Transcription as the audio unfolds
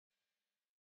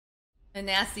A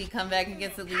nasty comeback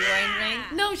against the Leroy ring.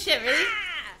 No shit, really?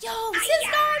 Yo, Sis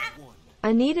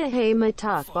Anita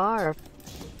Haymatak bar.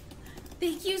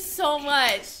 Thank you so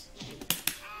much.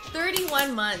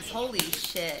 31 months. Holy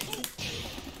shit.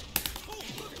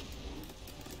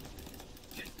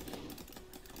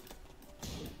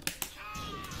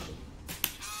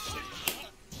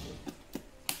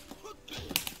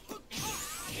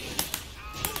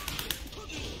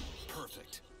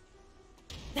 Perfect.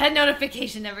 That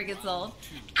notification never gets old.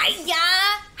 Aya!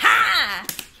 Ha!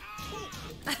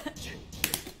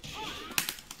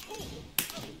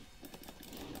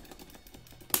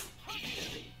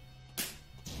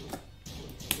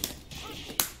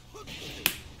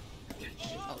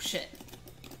 Oh shit.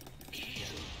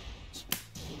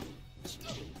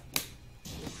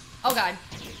 Oh god.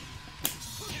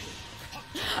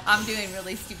 I'm doing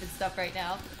really stupid stuff right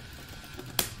now.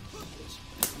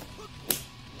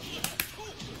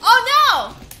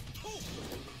 Oh no!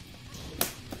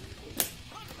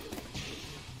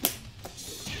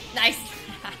 Nice.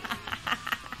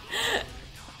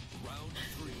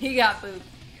 He got booed.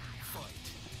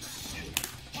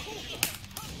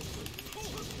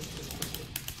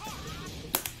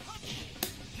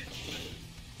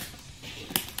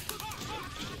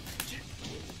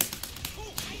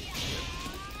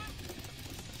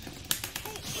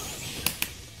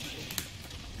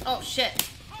 Oh shit.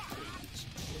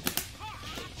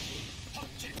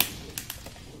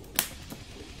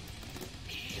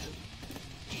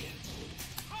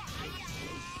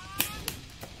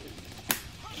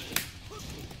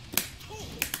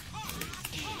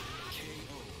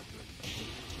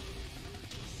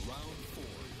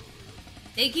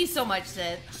 Thank you so much,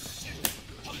 Sid.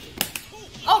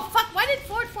 Oh fuck, why did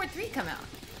 443 come out?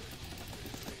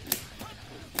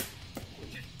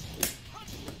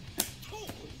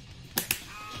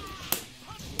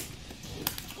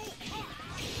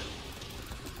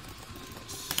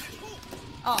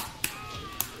 Oh.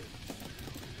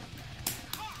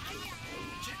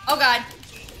 Oh god.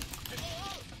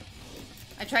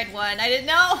 I tried one. I didn't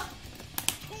know.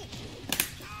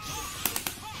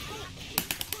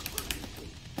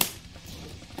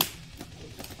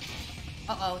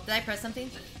 Uh-oh. Did I press something?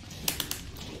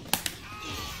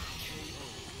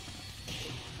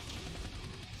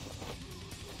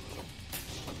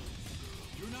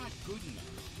 You're not good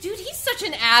enough. Dude, he's such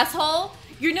an asshole.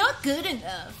 You're not good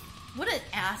enough. What an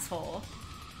asshole.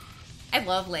 I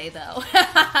love Lei, though.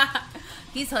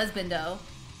 He's husbando.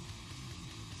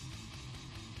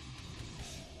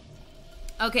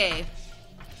 Okay.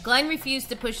 Glenn refused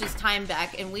to push his time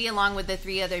back, and we, along with the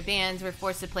 3 other bands, were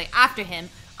forced to play after him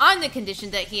on the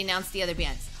condition that he announced the other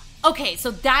bands. Okay,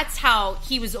 so that's how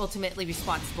he was ultimately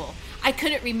responsible. I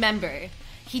couldn't remember.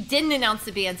 He didn't announce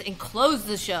the bands and close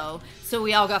the show, so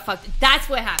we all got fucked. That's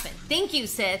what happened. Thank you,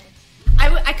 Sith.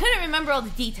 I couldn't remember all the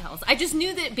details. I just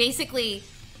knew that basically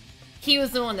he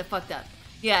was the one that fucked up.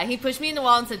 Yeah, he pushed me in the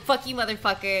wall and said, "Fuck you,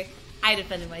 motherfucker." I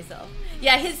defended myself.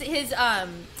 Yeah, his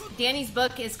Danny's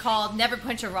book is called Never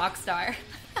Punch a Rock Star.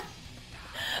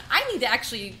 I need to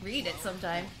actually read it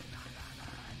sometime.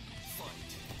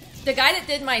 The guy that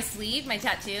did my sleeve, my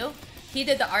tattoo, he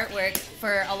did the artwork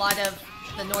for a lot of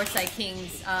the Northside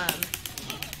Kings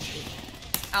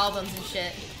albums and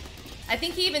shit. I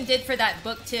think he even did for that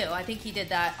book too. I think he did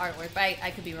that artwork, but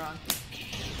I could be wrong.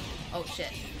 Oh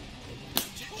shit.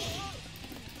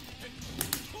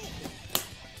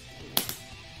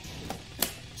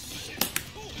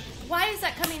 Why is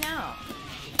that coming out?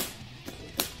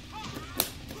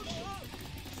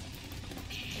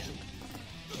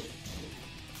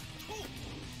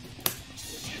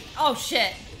 Oh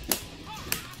shit.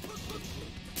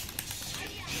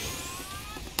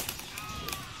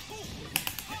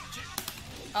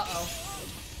 Uh-oh.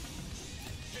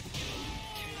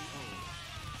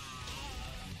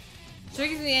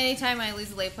 Triggers me anytime I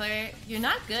lose a late player. You're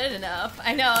not good enough.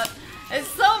 I know. It's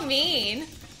so mean.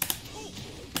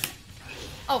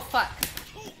 Oh, fuck.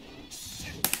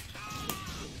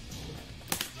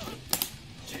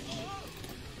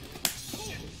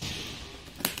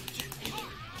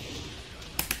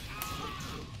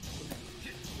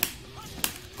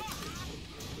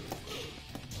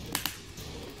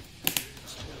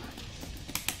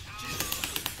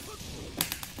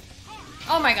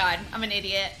 Oh my god, I'm an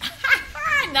idiot.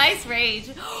 Nice rage.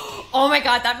 Oh my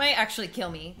god, that might actually kill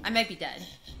me. I might be dead.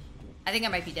 I think I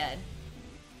might be dead.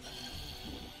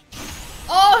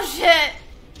 Oh shit!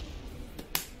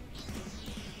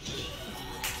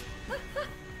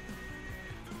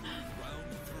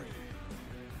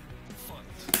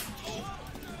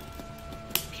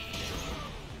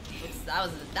 Oops,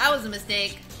 that was a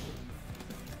mistake.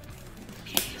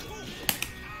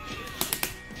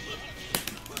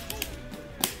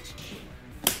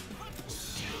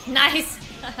 Nice.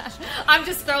 I'm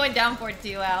just throwing down for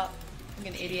 2 out. I'm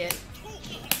an idiot.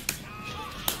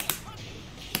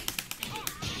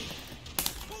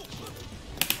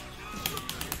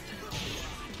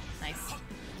 Nice.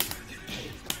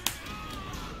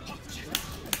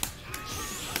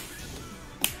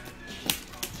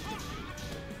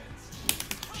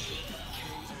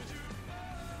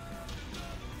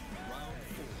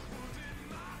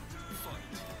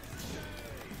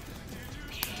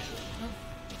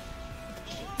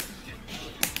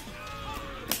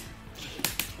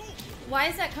 Why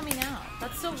is that coming out?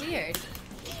 That's so weird.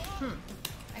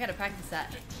 I gotta practice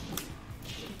that.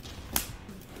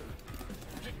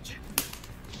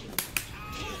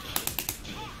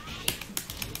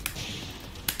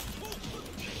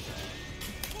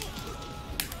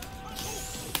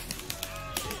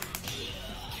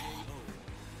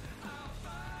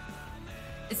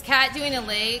 Is Cat doing a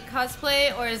Lei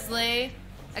cosplay, or is Lei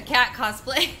a cat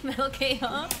cosplay? Metal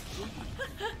KO?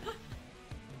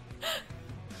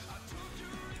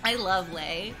 I love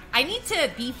Lei. I need to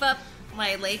beef up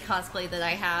my Lei cosplay that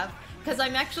I have, because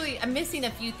I'm missing a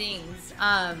few things.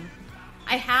 I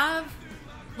have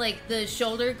like the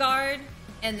shoulder guard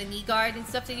and the knee guard and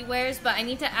stuff that he wears, but I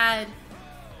need to add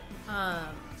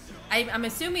I'm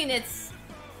assuming it's,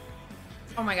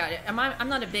 oh my god, I'm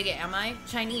not a bigot, am I?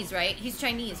 Chinese, right? He's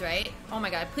Chinese, right? Oh my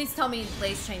god, please tell me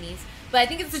Lei's Chinese. But I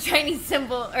think it's the Chinese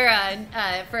symbol, or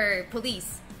for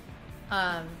police,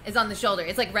 is on the shoulder.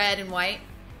 It's like red and white.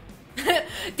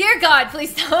 Dear God,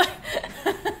 please tell me.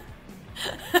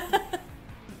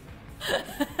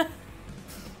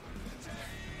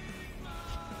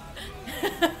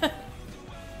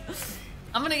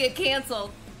 I'm gonna get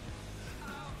canceled.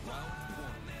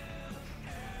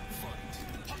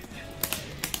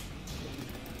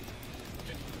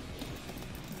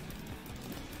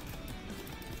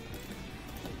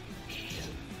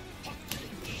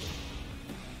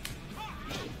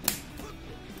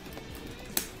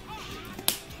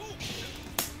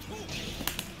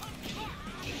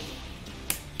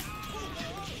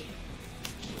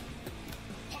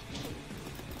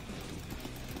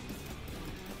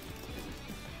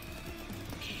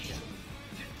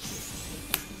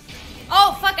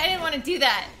 Oh, fuck, I didn't want to do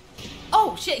that.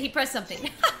 Oh, shit, he pressed something.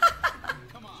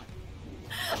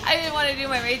 I didn't want to do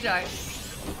my rage art.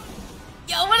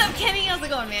 Yo, what up, Kenny? How's it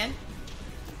going, man?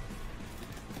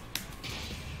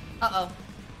 Uh-oh.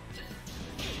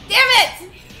 Damn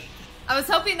it! I was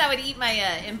hoping that would eat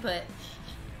my input.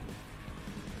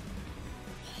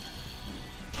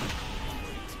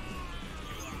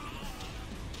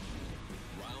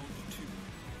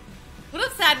 What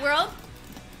up, Sad World?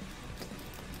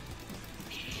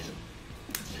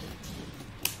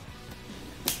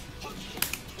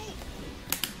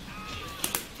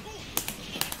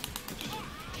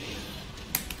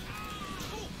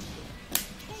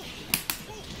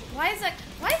 Why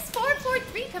is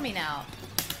 443 coming out?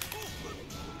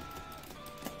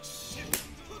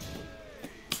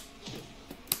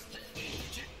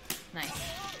 Nice.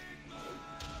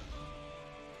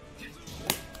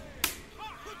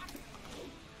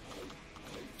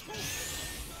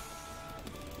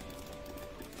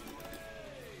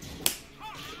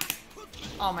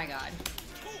 Oh my god.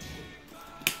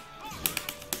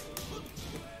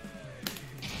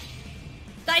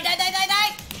 Die, die, die, die,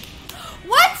 die!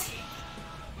 What?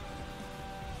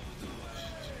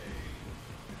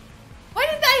 Why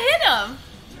did that hit him?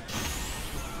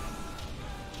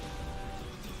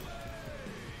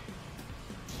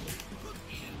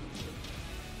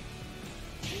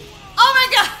 Oh my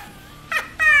god!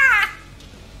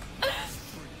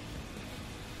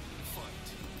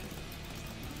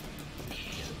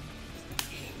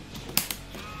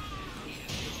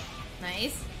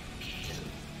 Nice.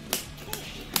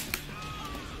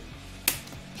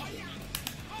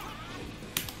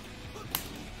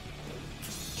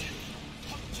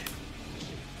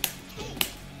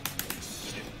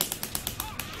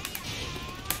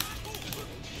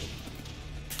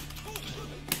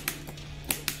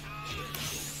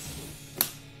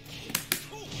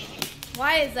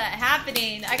 Why is that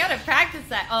happening? I gotta practice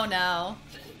that. Oh no.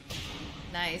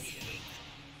 Nice.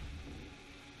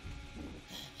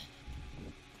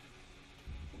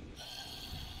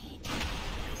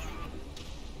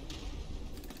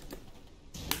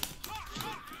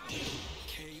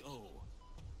 KO.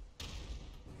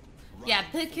 Yeah,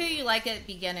 pick who you like at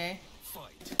beginner.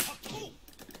 Fight.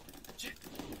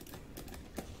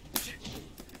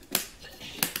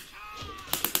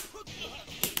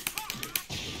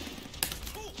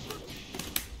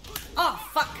 Oh,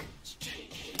 fuck.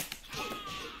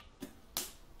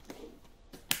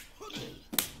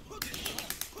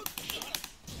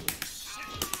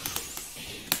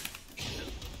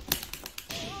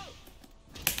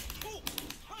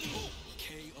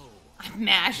 I'm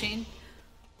mashing.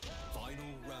 Final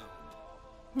round.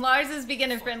 Lars is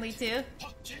beginner friendly too.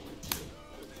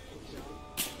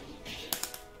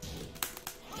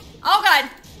 Oh god!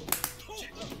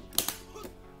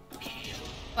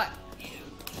 Fuck.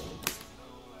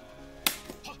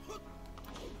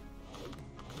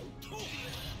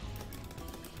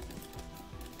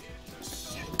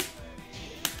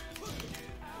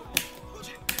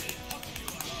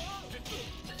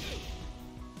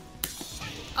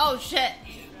 Oh shit.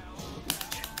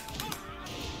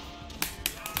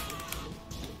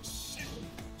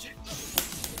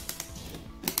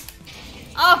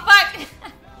 Oh fuck!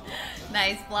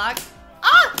 Nice block.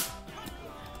 Ah!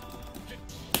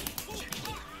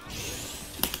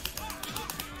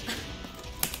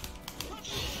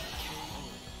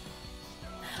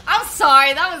 I'm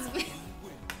sorry, that was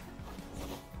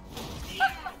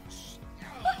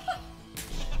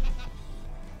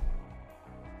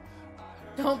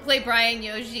Don't play Brian,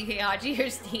 Yoshi, Hayachi, or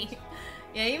Steve.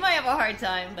 Yeah, you might have a hard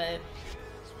time, but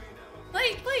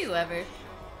play whoever.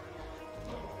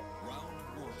 Round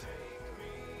one.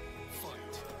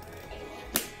 Fight.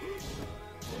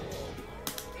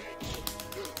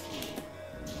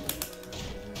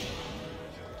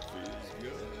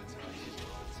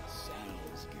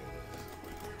 Sounds good.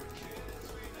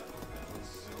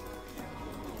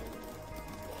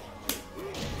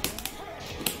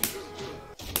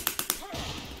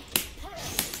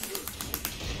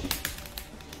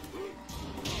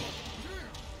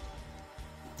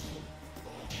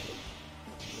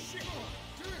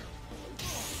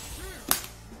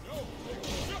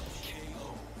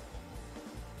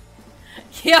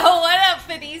 Yo, what up,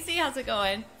 Finisi? How's it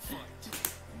going?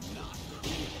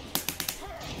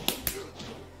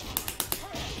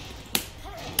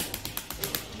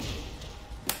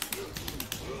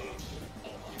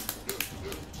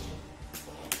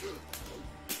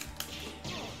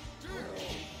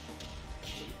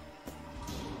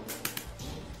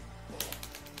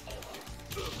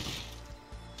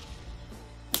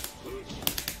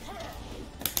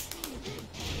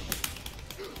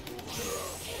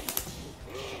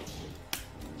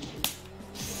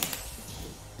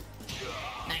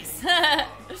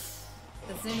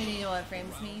 Assuming you know what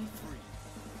frames mean.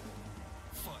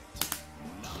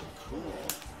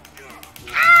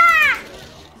 Ah!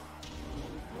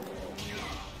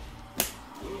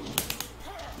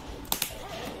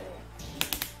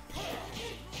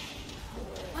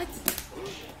 What?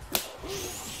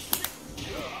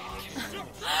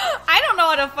 I don't know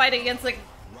how to fight against like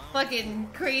fucking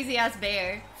crazy ass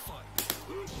bear.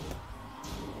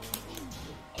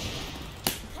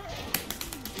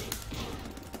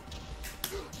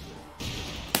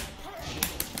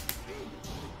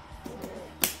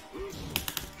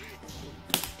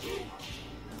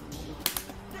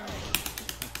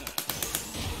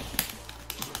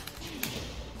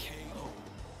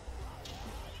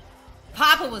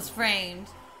 Papa was framed.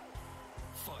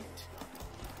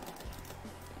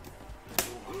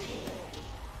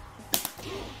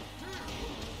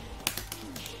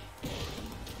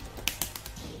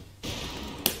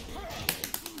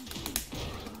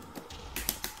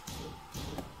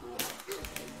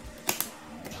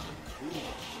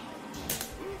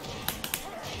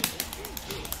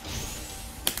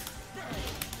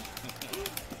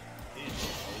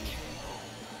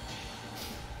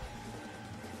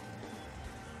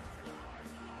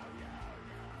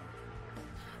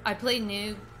 I played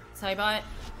Noob Saibot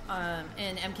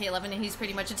in MK11 and he's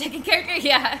pretty much a Tekken character,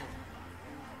 yeah.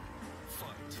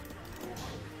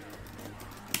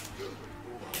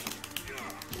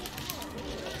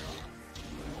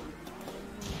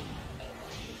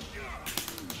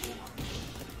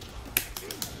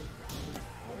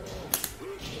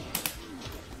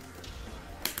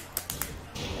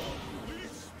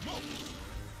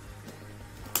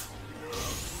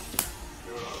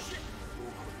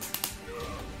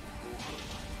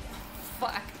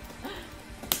 Fuck.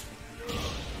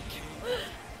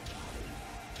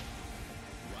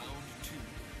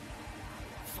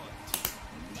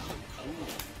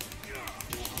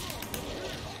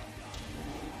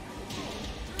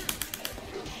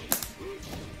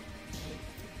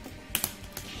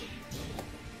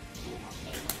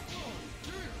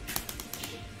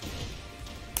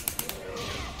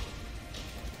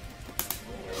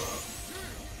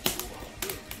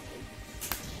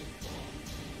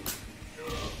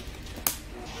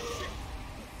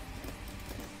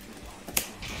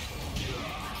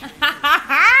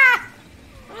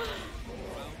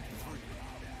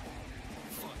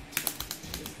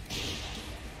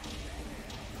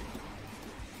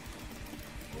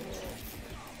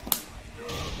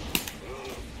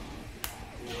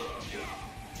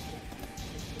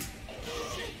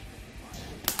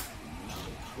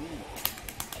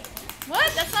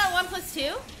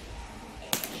 1+2?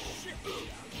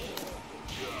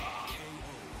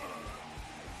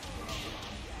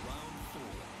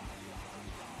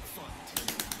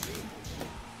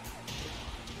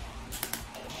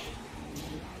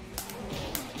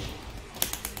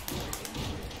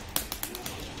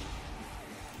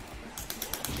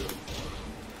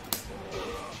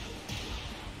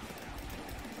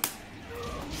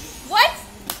 What?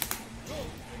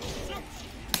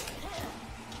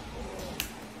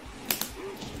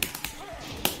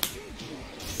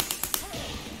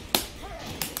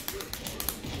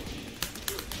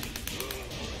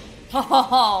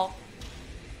 Oh,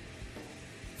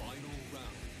 Final round.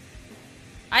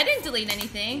 I didn't delete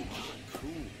anything.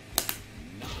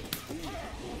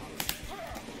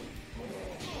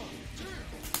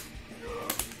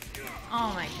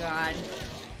 Oh my god.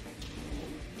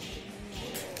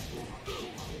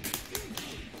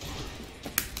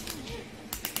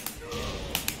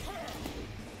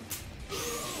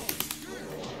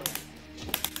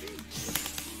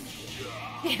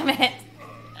 Damn it.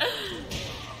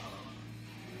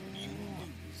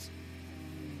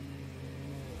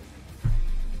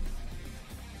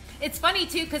 It's funny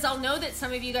too, because I'll know that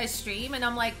some of you guys stream, and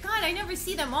I'm like, God, I never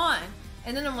see them on.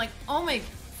 And then I'm like, oh my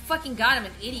fucking God, I'm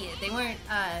an idiot. They weren't,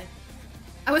 I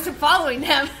wasn't following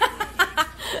them. Round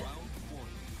 1.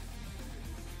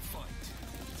 Fight.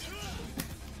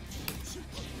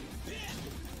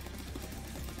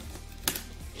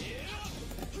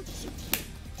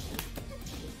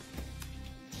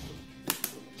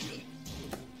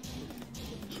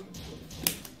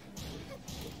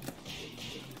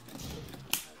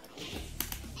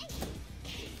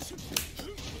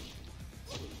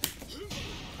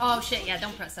 Oh shit, yeah,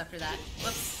 don't press after that.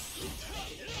 Whoops.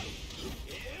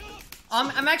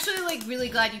 I'm actually like really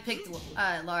glad you picked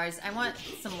Lars. I want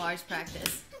some Lars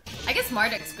practice. I guess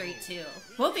Marduk's great too.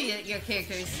 Both of your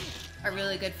characters are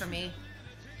really good for me.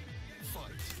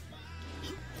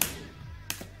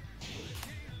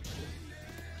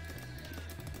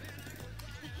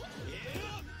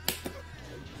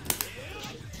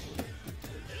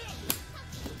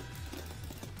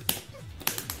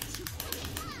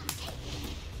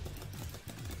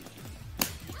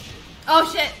 Oh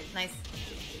shit! Nice.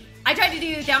 I tried to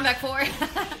do down back 4.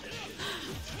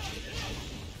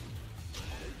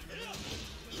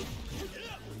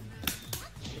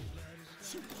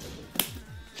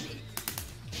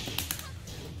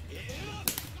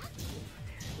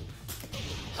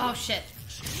 Oh shit.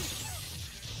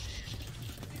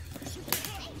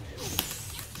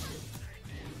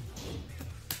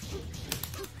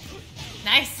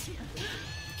 Nice.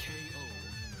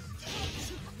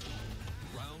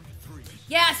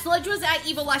 Yeah, Sludge was at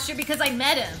EVO last year because I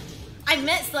met him. I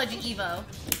met Sludge at EVO.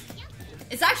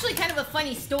 It's actually kind of a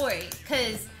funny story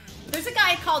because there's a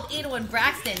guy called 801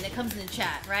 Braxton that comes in the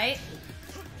chat, right?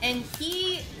 And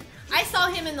I saw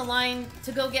him in the line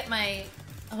to go get my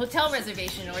hotel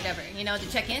reservation or whatever, you know, to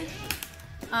check in.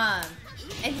 And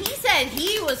he said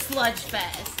he was Sludge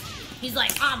Fest. He's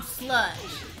like, I'm Sludge.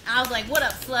 I was like, what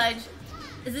up, Sludge?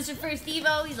 Is this your first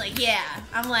EVO? He's like, yeah.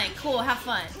 I'm like, cool, have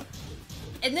fun.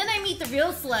 And then I meet the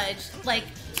real Sludge, like,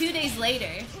 2 days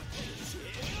later.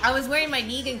 I was wearing my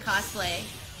Negan cosplay,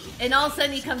 and all of a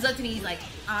sudden he comes up to me, he's like,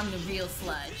 I'm the real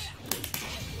Sludge.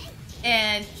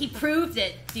 And he proved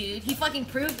it, dude. He fucking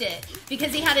proved it.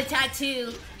 Because he had a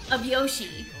tattoo of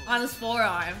Yoshi on his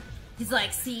forearm. He's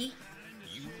like, see?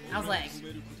 I was like,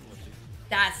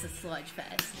 that's the Sludge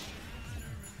Fest.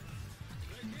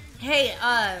 Hey,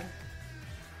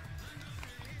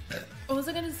 what was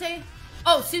I gonna say?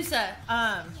 Oh, Susa.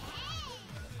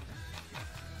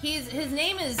 His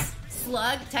name is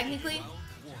Slug, technically.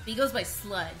 But he goes by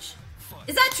Sludge.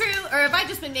 Is that true, or have I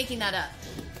just been making that up?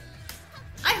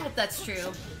 I hope that's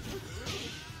true.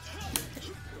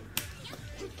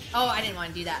 Oh, I didn't want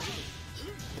to do that.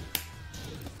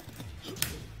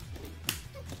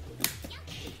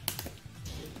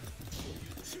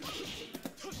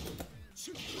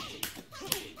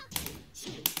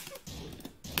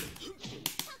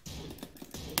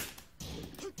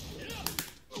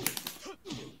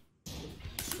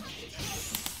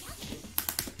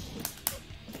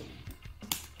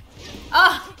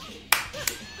 Oh!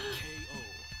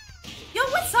 Yo,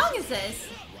 what song is this?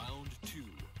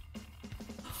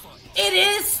 It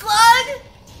is Slug?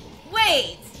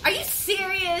 Wait, are you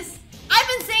serious? I've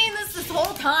been saying this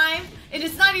whole time, and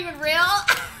it's not even real?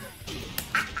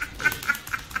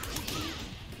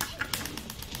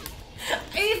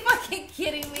 Are you fucking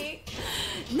kidding me?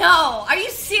 No, are you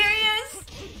serious?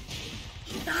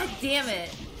 God damn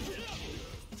it.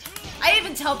 I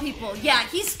even tell people, yeah,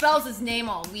 he spells his name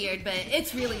all weird, but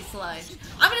it's really Sludge.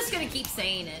 I'm just gonna keep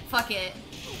saying it. Fuck it.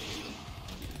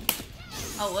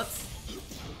 Oh, whoops.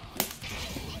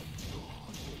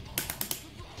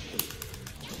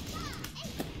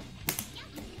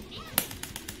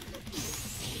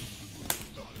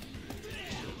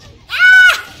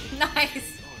 Ah!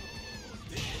 Nice.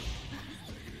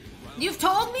 You've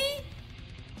told me?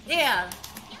 Yeah.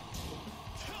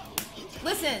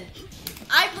 Listen,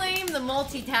 I blame the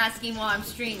multitasking while I'm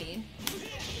streaming.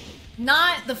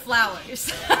 Not the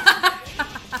flowers.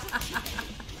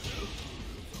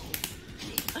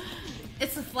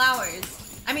 It's the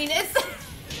flowers. I mean, it's...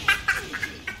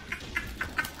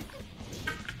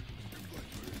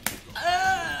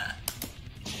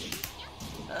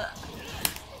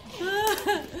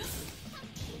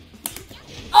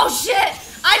 Oh shit!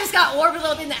 I just got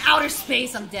orbitalled into outer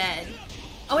space. I'm dead.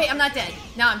 Oh wait, I'm not dead.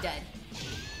 Now I'm dead.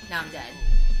 Now I'm dead.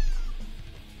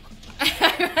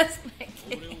 I rest my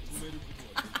case.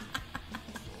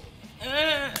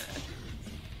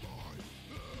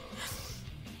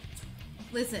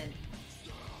 Listen,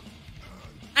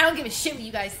 I don't give a shit what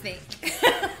you guys think.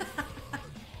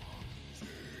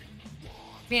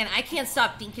 Man, I can't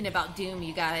stop thinking about Doom,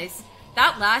 you guys.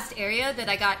 That last area that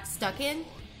I got stuck in,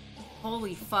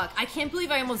 holy fuck. I can't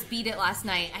believe I almost beat it last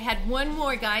night. I had one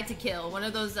more guy to kill. One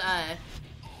of those, what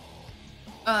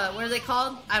are they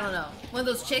called? I don't know. One of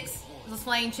those chicks. Those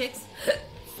flying chicks.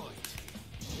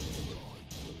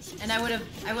 And I would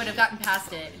have gotten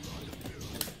past it.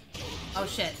 Oh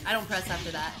shit, I don't press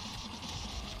after that.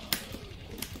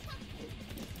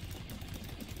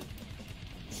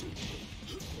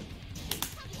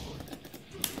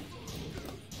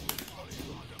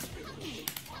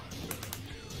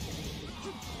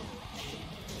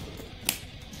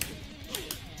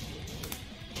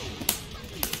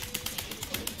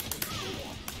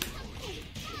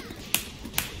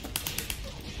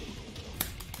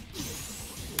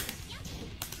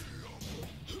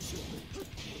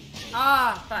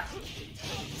 Ah, fuck.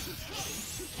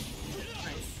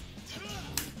 Nice.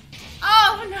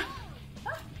 Oh,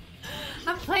 no.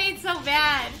 I'm playing so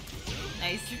bad.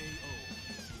 Nice.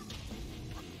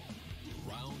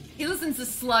 He listens to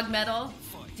slug metal.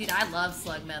 Dude, I love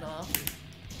slug metal.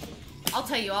 I'll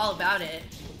tell you all about it.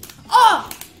 Oh!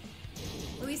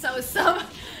 At least I was some...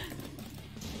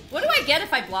 What do I get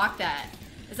if I block that?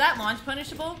 Is that launch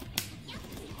punishable?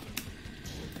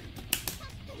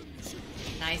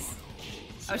 Nice.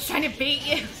 I was trying to bait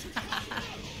you.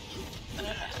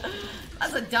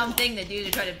 That's a dumb thing to do,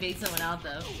 to try to bait someone out,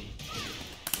 though.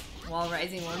 Wall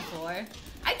rising 1-4.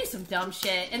 I do some dumb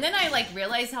shit, and then I like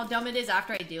realize how dumb it is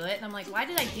after I do it, and I'm like, why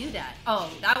did I do that? Oh,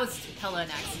 that was hella an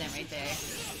accident right there.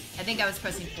 I think I was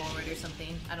pressing forward or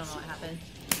something. I don't know what happened.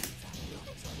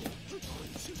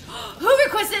 Who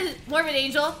requested Morbid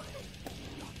Angel?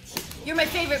 You're my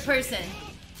favorite person.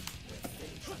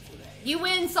 You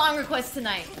win song request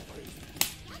tonight.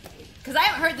 Because I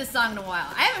haven't heard this song in a while.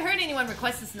 I haven't heard anyone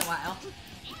request this in a while.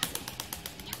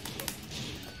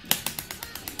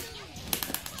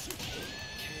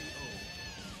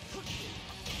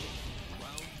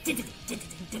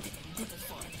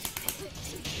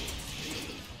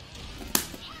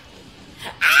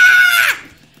 Ah!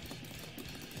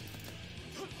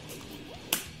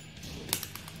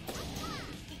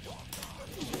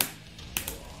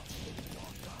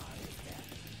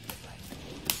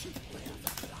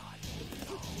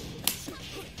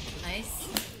 Nice.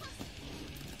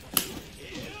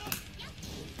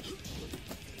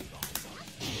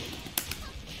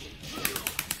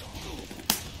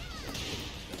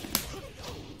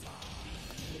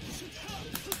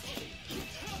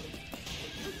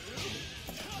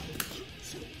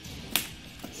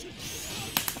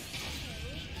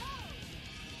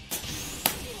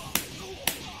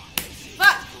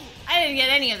 Fuck! I didn't get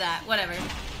any of that. Whatever.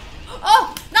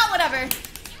 Oh! Not whatever!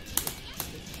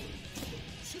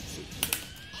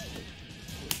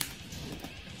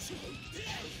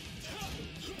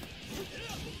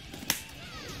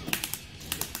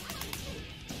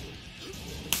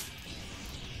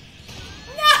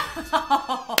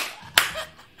 No!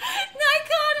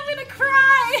 God, I'm gonna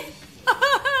cry!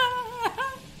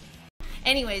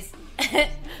 Anyways.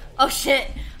 Oh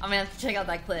shit. I'm gonna have to check out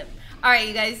that clip. Alright,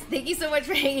 you guys. Thank you so much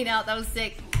for hanging out. That was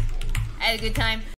sick. I had a good time.